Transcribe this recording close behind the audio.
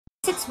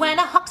It's when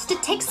a huckster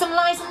takes some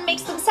lies and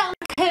makes them sound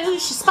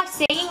kosher by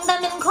saying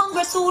them in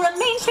Congress or a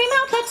mainstream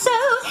outlet. So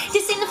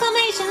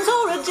disinformation's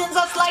origins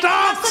are slightly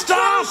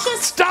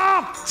atrocious.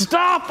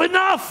 Stop!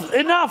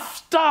 Enough!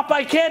 Stop!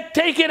 I can't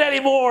take it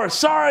anymore.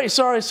 Sorry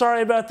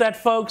about that,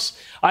 folks.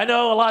 I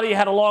know a lot of you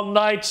had a long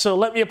night, so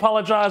let me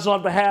apologize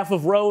on behalf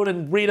of Rowan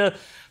and Rita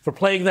for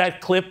playing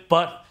that clip,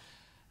 but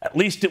at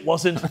least it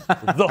wasn't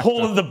the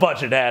hole in the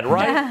budget ad,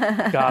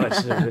 right? God,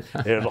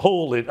 there's a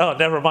hole in... Oh,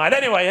 never mind.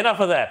 Anyway, enough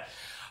of that.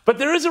 But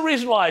there is a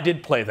reason why I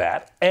did play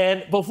that.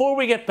 And before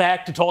we get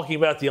back to talking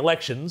about the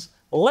elections,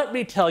 let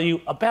me tell you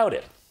about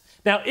it.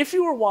 Now, if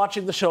you were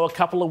watching the show a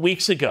couple of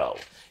weeks ago,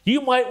 you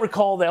might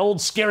recall the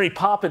old Scary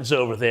Poppins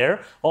over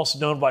there, also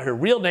known by her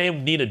real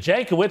name, Nina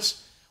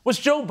Jankowicz, was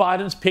Joe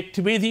Biden's pick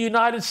to be the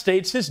United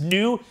States'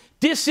 new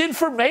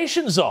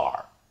disinformation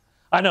czar.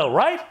 I know,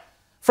 right?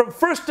 From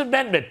First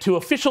Amendment to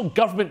official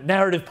government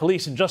narrative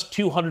police in just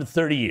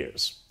 230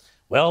 years.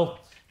 Well,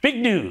 big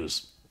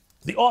news.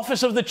 The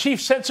office of the chief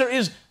censor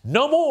is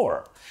no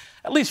more,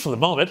 at least for the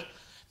moment.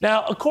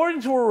 Now,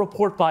 according to a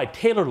report by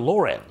Taylor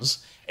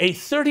Lorenz, a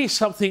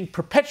 30-something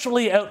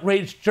perpetually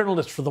outraged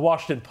journalist for the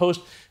Washington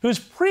Post, whose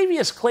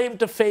previous claim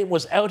to fame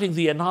was outing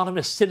the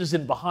anonymous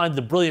citizen behind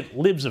the brilliant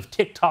Libs of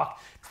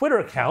TikTok Twitter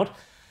account,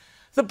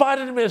 the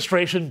Biden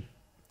administration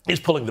is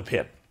pulling the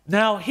pin.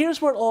 Now,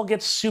 here's where it all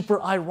gets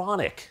super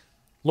ironic.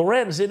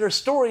 Lorenz, in her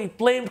story,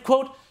 blamed,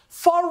 quote,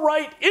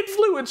 far-right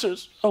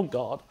influencers, oh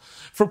God,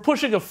 for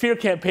pushing a fear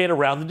campaign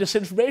around the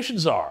disinformation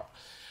czar,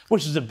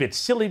 which is a bit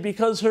silly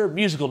because her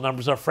musical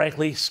numbers are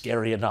frankly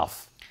scary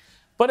enough.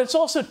 But it's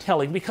also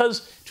telling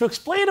because to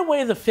explain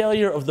away the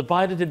failure of the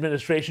Biden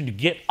administration to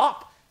get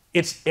up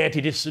its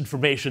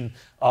anti-disinformation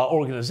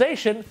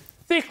organization,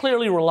 they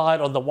clearly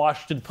relied on the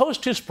Washington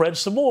Post to spread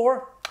some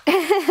more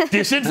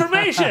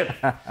disinformation.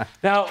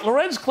 Now,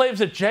 Lorenz claims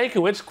that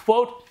Jankowicz,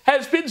 quote,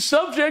 has been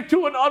subject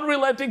to an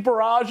unrelenting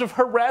barrage of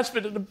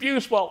harassment and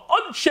abuse while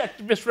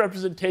unchecked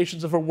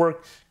misrepresentations of her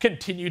work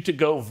continue to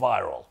go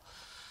viral.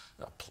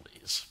 Oh,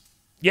 please.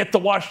 Yet the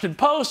Washington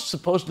Post,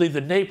 supposedly the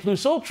ne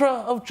plus ultra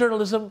of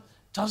journalism,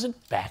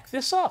 doesn't back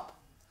this up.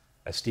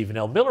 As Stephen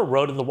L. Miller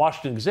wrote in the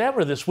Washington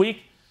Examiner this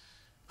week,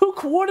 who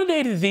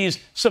coordinated these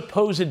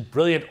supposed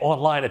brilliant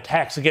online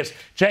attacks against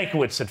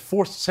Jankowicz that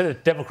forced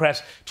Senate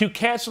Democrats to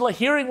cancel a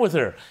hearing with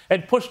her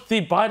and pushed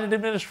the Biden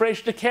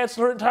administration to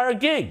cancel her entire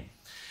gig?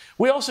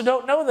 We also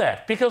don't know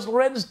that because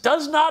Lorenz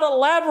does not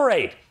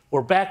elaborate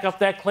or back up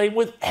that claim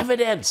with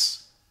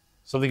evidence,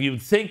 something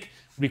you'd think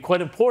would be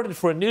quite important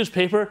for a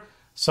newspaper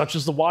such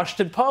as the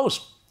Washington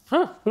Post.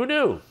 Who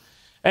knew?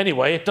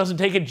 Anyway, it doesn't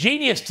take a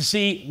genius to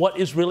see what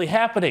is really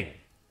happening.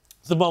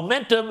 The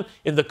momentum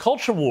in the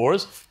culture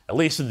wars, at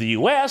least in the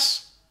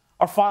U.S.,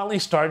 are finally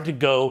starting to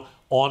go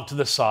onto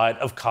the side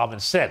of common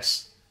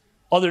sense.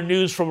 Other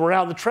news from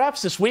around the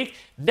traps this week,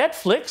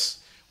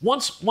 Netflix,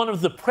 once one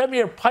of the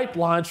premier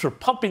pipelines for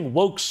pumping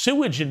woke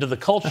sewage into the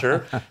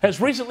culture,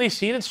 has recently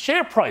seen its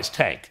share price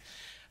tank.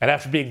 And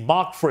after being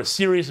mocked for a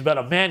series about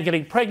a man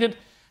getting pregnant,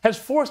 has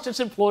forced its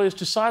employees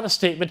to sign a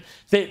statement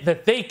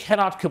that they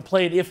cannot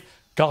complain if,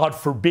 God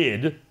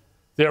forbid,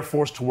 they're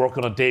forced to work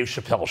on a Dave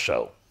Chappelle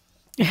show.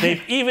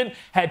 They've even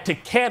had to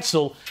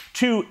cancel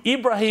 2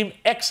 Ibrahim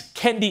X.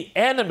 Kendi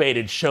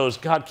animated shows.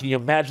 God, can you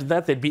imagine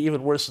that? They'd be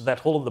even worse than that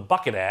hole in the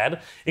bucket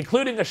ad,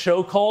 including a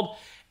show called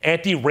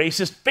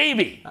Anti-Racist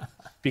Baby.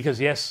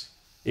 Because, yes,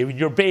 even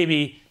your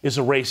baby is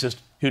a racist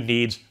who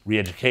needs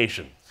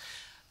re-education.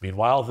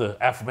 Meanwhile, the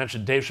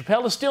aforementioned Dave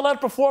Chappelle is still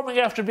outperforming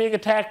after being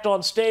attacked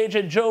on stage,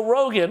 and Joe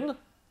Rogan,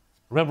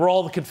 remember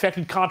all the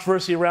confected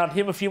controversy around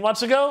him a few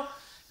months ago?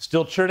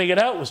 Still churning it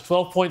out with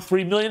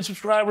 12.3 million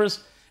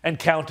subscribers and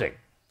counting.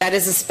 That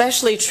is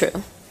especially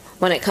true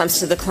when it comes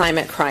to the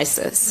climate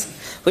crisis,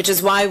 which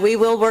is why we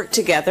will work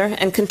together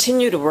and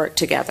continue to work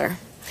together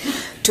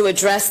to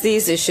address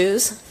these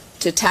issues,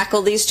 to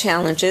tackle these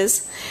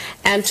challenges,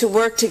 and to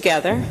work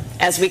together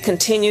as we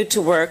continue to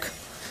work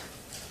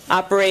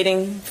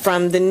operating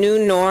from the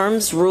new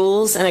norms,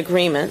 rules, and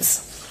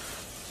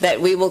agreements that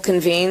we will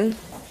convene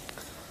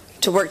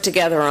to work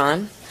together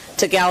on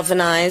to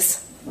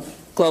galvanize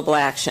global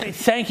action.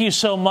 Thank you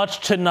so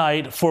much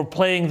tonight for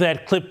playing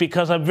that clip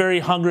because I'm very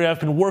hungry. I've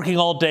been working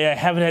all day. I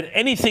haven't had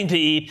anything to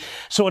eat.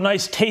 So a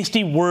nice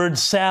tasty word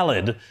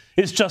salad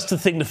is just the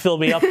thing to fill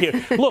me up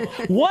here. Look,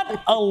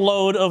 what a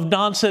load of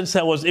nonsense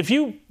that was. If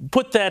you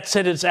put that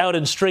sentence out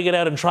and string it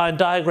out and try and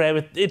diagram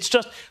it, it's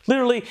just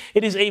literally,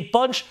 it is a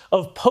bunch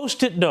of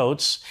Post-it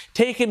notes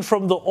taken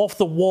from off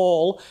the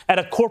wall at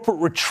a corporate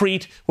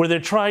retreat where they're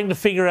trying to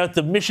figure out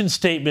the mission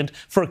statement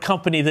for a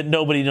company that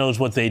nobody knows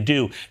what they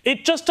do.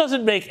 It just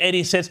doesn't make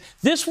any sense.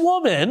 This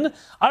woman,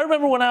 I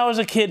remember when I was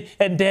a kid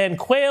and Dan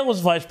Quayle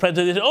was vice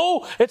president, they said,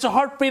 oh, it's a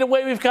heartbeat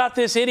away, we've got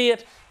this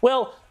idiot.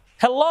 Well,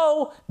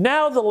 hello,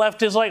 now the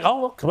left is like,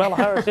 oh, Kamala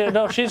Harris, yeah,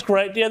 no, she's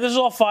great. Yeah, this is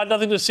all fine,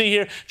 nothing to see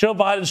here. Joe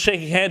Biden's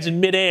shaking hands in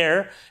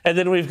midair, and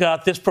then we've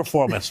got this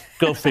performance.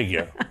 Go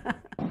figure.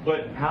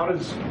 But how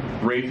does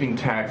raising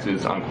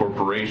taxes on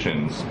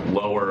corporations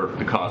lower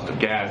the cost of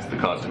gas, the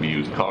cost of a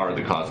used car,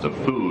 the cost of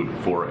food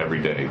for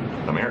everyday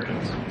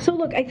Americans? So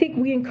look, I think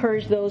we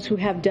encourage those who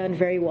have done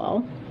very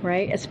well,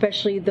 right,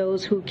 especially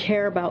those who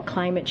care about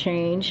climate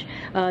change,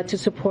 to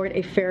support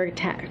a fair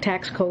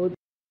tax code.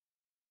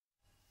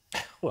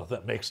 Well,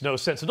 that makes no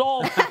sense at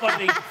all.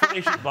 Finding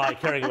information by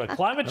caring about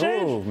climate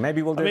change. Oh,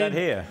 maybe we'll do that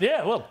here.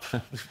 Yeah, well,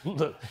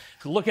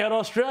 look at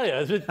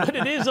Australia. But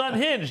it is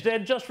unhinged,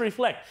 and just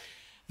reflect.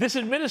 This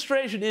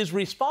administration is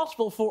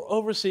responsible for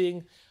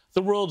overseeing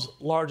the world's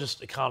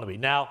largest economy.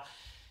 Now,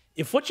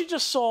 if what you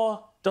just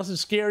saw doesn't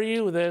scare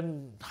you,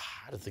 then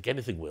I don't think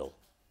anything will.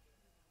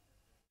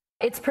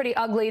 It's pretty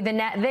ugly.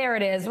 There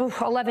it is,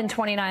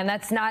 1129.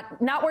 That's not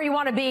where you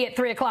want to be at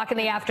 3 o'clock in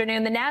the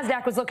afternoon. The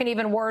NASDAQ was looking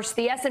even worse.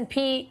 The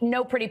S&P,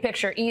 no pretty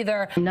picture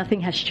either.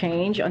 Nothing has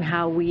changed on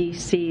how we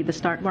see the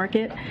stock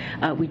market.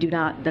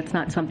 That's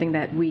not something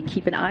that we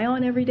keep an eye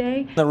on every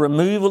day. The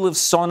removal of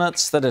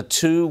sonnets that are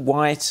too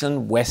white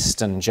and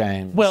Western,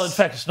 James. Well, in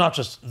fact, it's not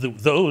just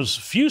those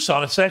few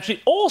sonnets, it's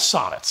actually all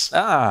sonnets.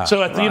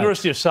 So at the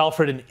University of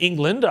Salford in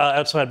England,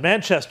 outside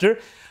Manchester,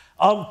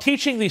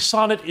 teaching the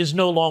sonnet is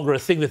no longer a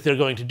thing that they're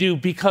going to do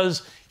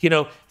because,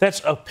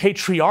 that's a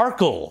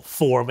patriarchal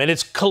form and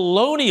it's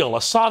colonial.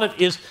 A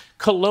sonnet is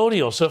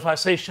colonial. So if I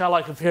say, shall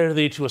I compare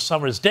thee to a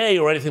summer's day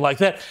or anything like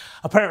that,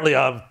 apparently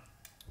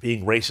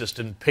being racist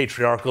and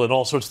patriarchal and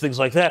all sorts of things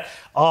like that.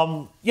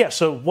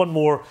 So one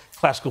more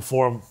classical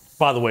form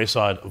by the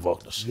wayside of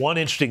wokeness. One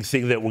interesting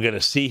thing that we're going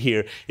to see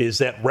here is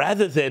that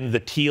rather than the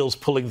Teals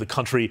pulling the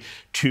country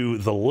to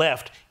the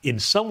left, in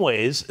some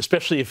ways,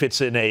 especially if it's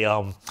in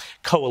a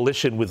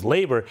coalition with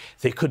Labour,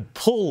 they could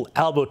pull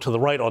Albo to the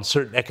right on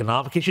certain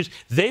economic issues.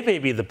 They may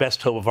be the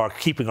best hope of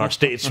keeping our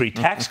states free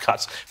tax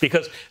cuts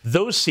because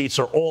those seats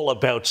are all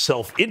about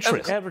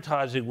self-interest.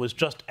 Advertising was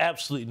just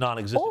absolutely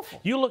non-existent. Awful.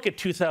 You look at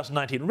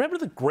 2019. Remember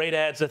the great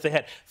ads that they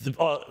had?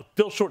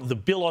 Bill Shorten, the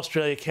bill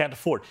Australia can't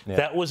afford. Yeah.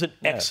 That was an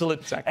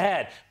excellent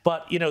ad.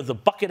 But, the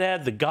bucket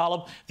ad, the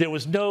Gollum,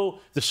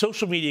 the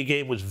social media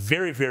game was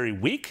very, very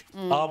weak.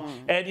 And,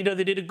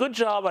 they did a good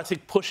job, I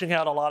think, pushing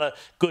out a lot of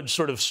good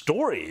sort of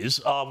stories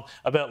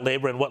about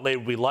Labour and what Labour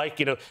would be like.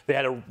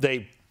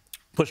 They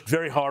pushed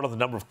very hard on the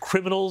number of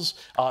criminals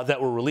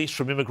that were released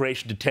from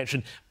immigration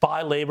detention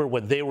by Labour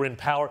when they were in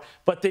power,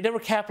 but they never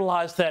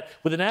capitalized that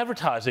with an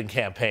advertising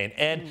campaign.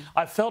 And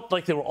I felt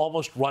like they were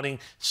almost running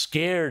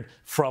scared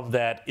from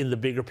that in the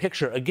bigger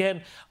picture.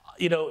 Again,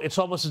 it's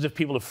almost as if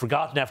people have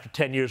forgotten after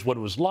 10 years what it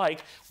was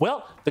like.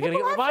 Well, they're going to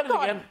get reminded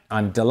again.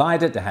 I'm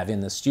delighted to have in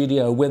the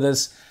studio with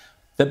us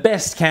the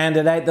best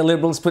candidate the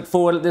Liberals put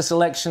forward at this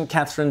election,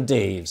 Catherine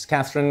Deves.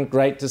 Catherine,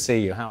 great to see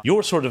you.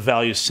 Your sort of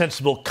values,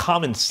 sensible,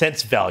 common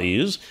sense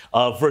values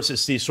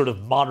versus these sort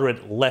of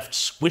moderate left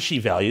squishy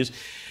values.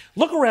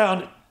 Look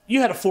around. You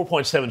had a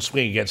 4.7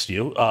 swing against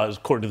you,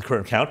 according to the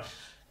current count.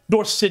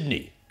 North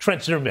Sydney,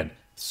 Trent Zimmerman,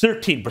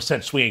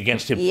 13% swing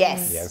against him.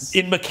 Yes.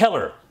 In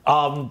McKellar,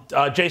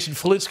 Jason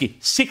Falinski,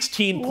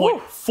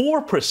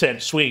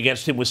 16.4% swing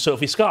against him with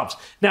Sophie Scompes.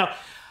 Now,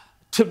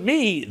 to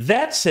me,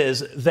 that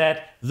says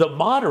that the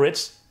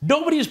moderates,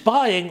 nobody's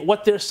buying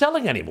what they're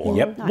selling anymore.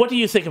 Yep. What do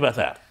you think about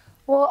that?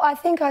 Well, I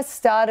think I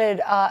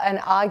started an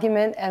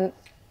argument and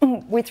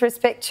with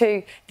respect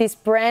to this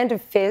brand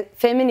of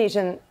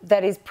feminism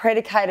that is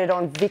predicated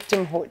on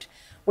victimhood.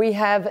 We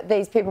have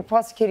these people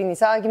prosecuting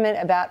this argument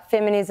about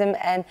feminism,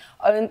 and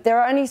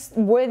there are only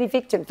worthy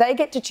victims. They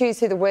get to choose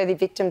who the worthy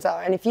victims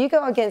are. And if you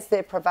go against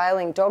their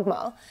prevailing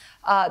dogma,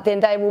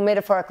 then they will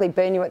metaphorically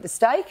burn you at the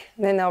stake,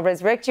 and then they'll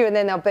resurrect you, and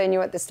then they'll burn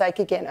you at the stake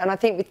again. And I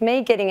think with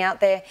me getting out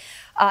there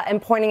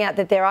and pointing out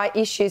that there are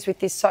issues with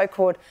this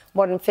so-called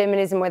modern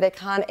feminism where they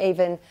can't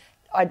even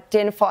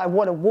identify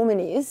what a woman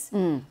is,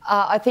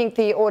 I think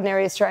the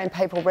ordinary Australian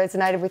people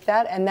resonated with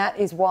that, and that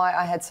is why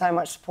I had so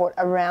much support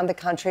around the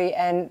country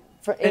and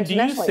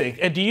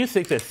do you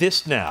think that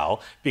this now,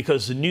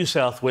 because the New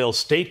South Wales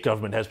state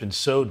government has been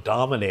so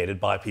dominated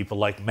by people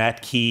like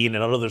Matt Keane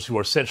and others who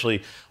are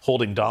essentially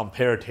holding Dom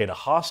Perrottet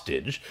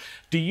hostage,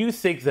 do you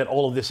think that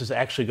all of this is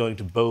actually going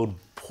to bode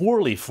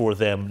poorly for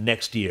them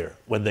next year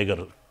when they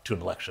go to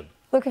an election?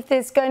 Look, if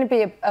there's going to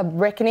be a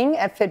reckoning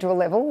at federal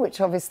level,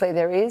 which obviously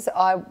there is,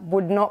 I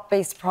would not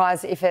be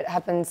surprised if it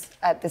happens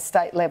at the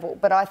state level.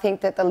 But I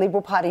think that the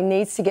Liberal Party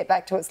needs to get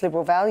back to its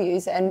Liberal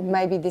values, and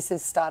maybe this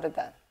has started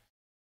that.